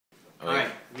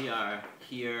Alright, we are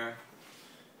here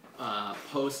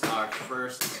post our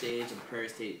first stage of the Prairie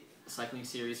State Cycling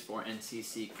Series for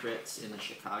NCC Crits in the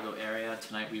Chicago area.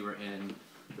 Tonight we were in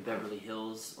the Beverly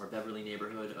Hills or Beverly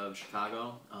neighborhood of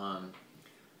Chicago.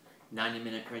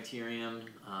 90-minute criterium.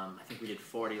 I think we did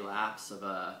 40 laps of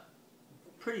a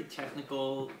pretty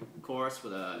technical course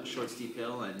with a short steep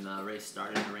hill, and the race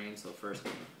started in the rain, so the first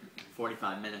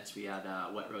 45 minutes we had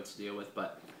wet roads to deal with,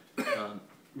 but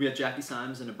we had Jackie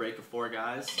Symes in a break of 4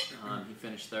 guys. He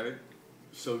finished 3rd.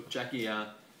 So Jackie,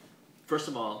 first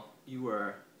of all, you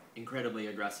were incredibly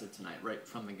aggressive tonight. Right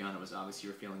from the gun, it was obvious you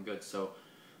were feeling good. So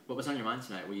what was on your mind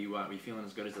tonight? Were you feeling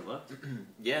as good as it looked?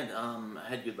 Yeah, I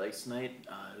had good legs tonight.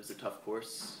 It was a tough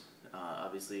course.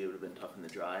 Obviously, it would have been tough in the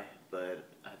dry, but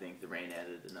I think the rain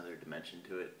added another dimension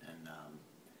to it. And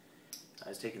I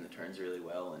was taking the turns really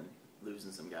well and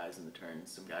losing some guys in the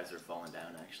turns. Some guys were falling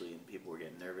down, actually, and people were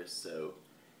getting nervous. So,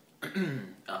 I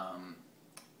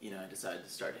decided to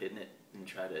start hitting it and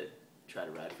try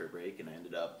to ride for a break. And I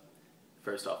ended up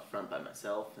first off front by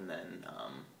myself, and then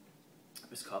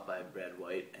was caught by Brad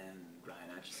White and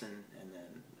Ryan Atchison, and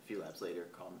then a few laps later,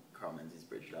 Carl Menzies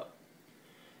bridged up.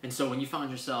 And so when you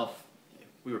found yourself,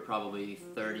 we were probably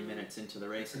 30 minutes into the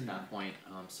race at that point,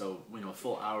 so a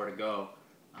full hour to go,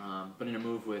 but in a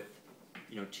move with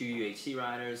 2 UHC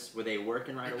riders. Were they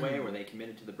working right away? Were they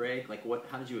committed to the break? Like,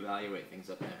 how did you evaluate things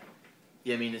up there?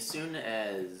 Yeah, I mean, as soon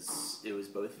as it was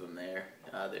both of them there,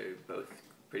 they were both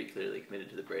pretty clearly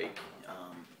committed to the break,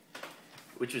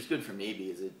 which was good for me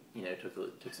because it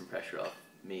took some pressure off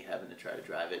me having to try to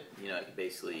drive it. I could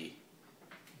basically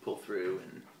pull through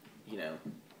and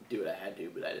do what I had to,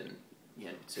 but I didn't.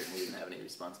 Certainly didn't have any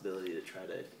responsibility to try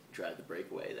to drive the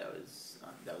breakaway. That was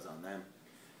on them.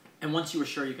 And once you were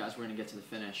sure you guys were going to get to the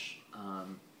finish,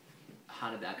 how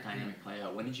did that dynamic play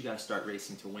out? When did you guys start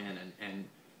racing to win? And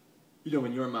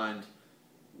in your mind,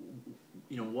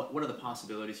 what are the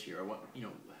possibilities here? Or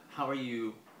how are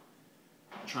you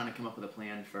trying to come up with a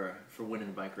plan for winning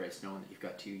the bike race, knowing that you've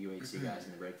got 2 UHC guys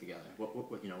in the break together?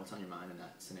 What's on your mind in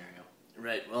that scenario?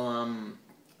 Right. Well,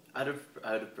 I'd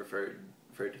have preferred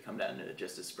for it to come down to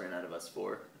just a sprint out of us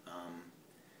 4.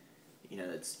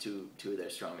 That's two of their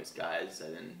strongest guys. I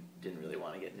didn't really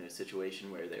want to get into a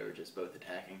situation where they were just both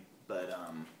attacking, but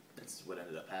that's what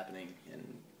ended up happening. And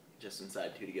just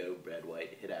inside 2 to go, Brad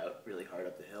White hit out really hard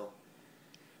up the hill.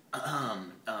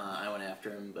 I went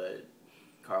after him, but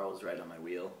Carl was right on my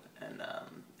wheel, and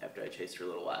after I chased for a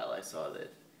little while, I saw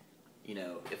that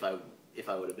if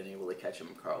I would have been able to catch him,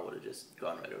 Carl would have just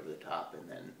gone right over the top, and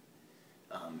then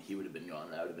he would have been gone,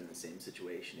 and I would have been in the same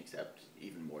situation, except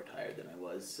even more tired than I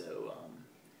was. So,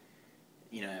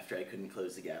 after I couldn't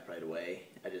close the gap right away,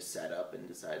 I just sat up and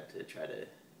decided to try to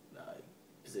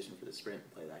position for the sprint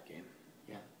and play that game.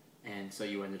 Yeah, and so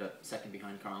you ended up 2nd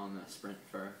behind Carl in the sprint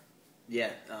for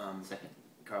second.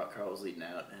 Carl was leading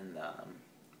out, and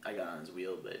I got on his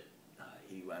wheel, but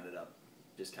he wound up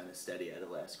just kind of steady at the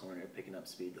last corner, picking up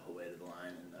speed the whole way to the line,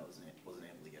 and I wasn't able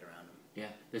to get around him.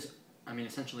 Yeah, there's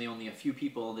essentially only a few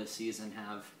people this season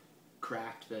have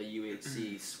cracked the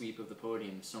UHC sweep of the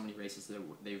podium. So many races that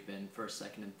they've been 1st,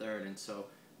 2nd, and 3rd, and so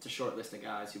it's a short list of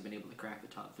guys who've been able to crack the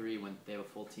top 3 when they have a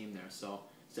full team there. So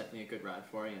it's definitely a good ride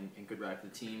for you, and good ride for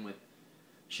the team with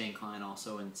Shane Klein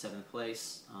also in 7th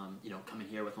place. Coming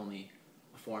here with only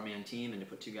a 4-man team and to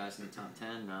put 2 guys in the top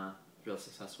 10, real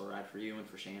successful ride for you and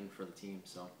for Shane and for the team.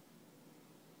 So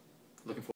looking forward